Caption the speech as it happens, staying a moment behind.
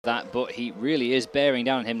that, but he really is bearing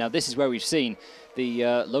down on him. Now, this is where we've seen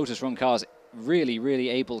the Lotus Run cars really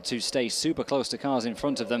able to stay super close to cars in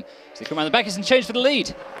front of them. So they come around the back and change for the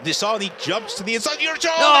lead. Nissany jumps to the inside. They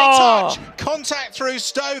touch! Contact through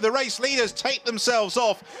Stowe. The race leaders take themselves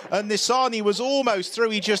off. And Nissany was almost through.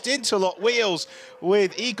 He just interlocked wheels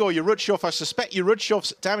with Egor Orudzhev. I suspect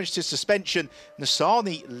Orudzhev's damaged his suspension.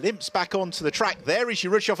 Nissany limps back onto the track. There is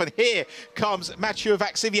Orudzhev. And here comes Mathieu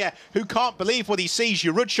Vaxivière, who can't believe what he sees.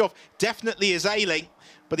 Orudzhev definitely is ailing,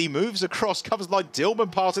 but he moves across, covers line.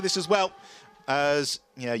 Dillman part of this as well. As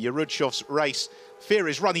Orudzhev's race, fear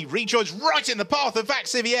is run. He rejoins right in the path of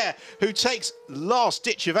Vaxivière, who takes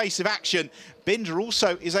last-ditch evasive action. Binder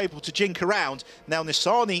also is able to jink around. Now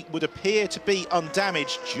Nissany would appear to be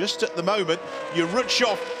undamaged just at the moment.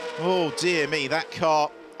 Orudzhev, oh dear me, that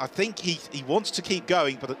car, I think he wants to keep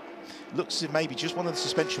going, but it looks as if maybe just one of the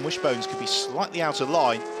suspension wishbones could be slightly out of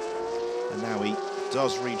line. And now he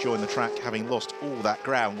does rejoin the track, having lost all that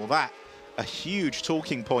ground. Well, that, a huge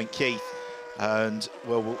talking point, Keith. And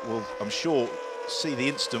well, we'll, I'm sure, see the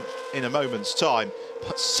incident in a moment's time.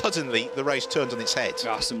 But suddenly, the race turned on its head.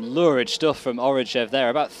 Some lurid stuff from Orudzhev there.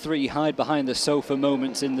 About 3 hide behind the sofa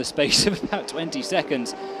moments in the space of about 20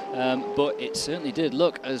 seconds. But it certainly did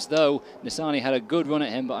look as though Nissany had a good run at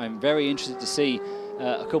him. But I'm very interested to see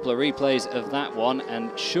a couple of replays of that one.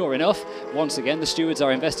 And sure enough, once again, the stewards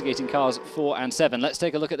are investigating cars 4 and 7. Let's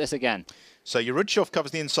take a look at this again. So Orudzhev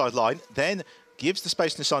covers the inside line. Then gives the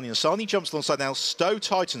space to Nissany. Nissany jumps alongside now. Stowe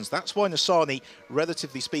tightens. That's why Nissany,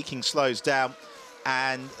 relatively speaking, slows down.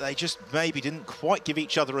 And they just maybe didn't quite give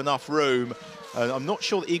each other enough room. I'm not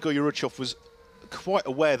sure that Egor Orudzhev was quite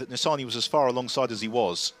aware that Nissany was as far alongside as he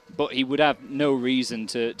was. But he would have no reason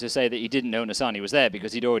to say that he didn't know Nissany was there,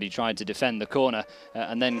 because he'd already tried to defend the corner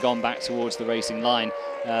and then gone back towards the racing line.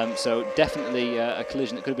 So definitely a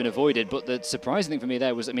collision that could have been avoided. But the surprising thing for me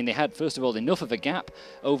there was, I mean, they had, first of all, enough of a gap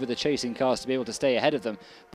over the chasing cars to be able to stay ahead of them.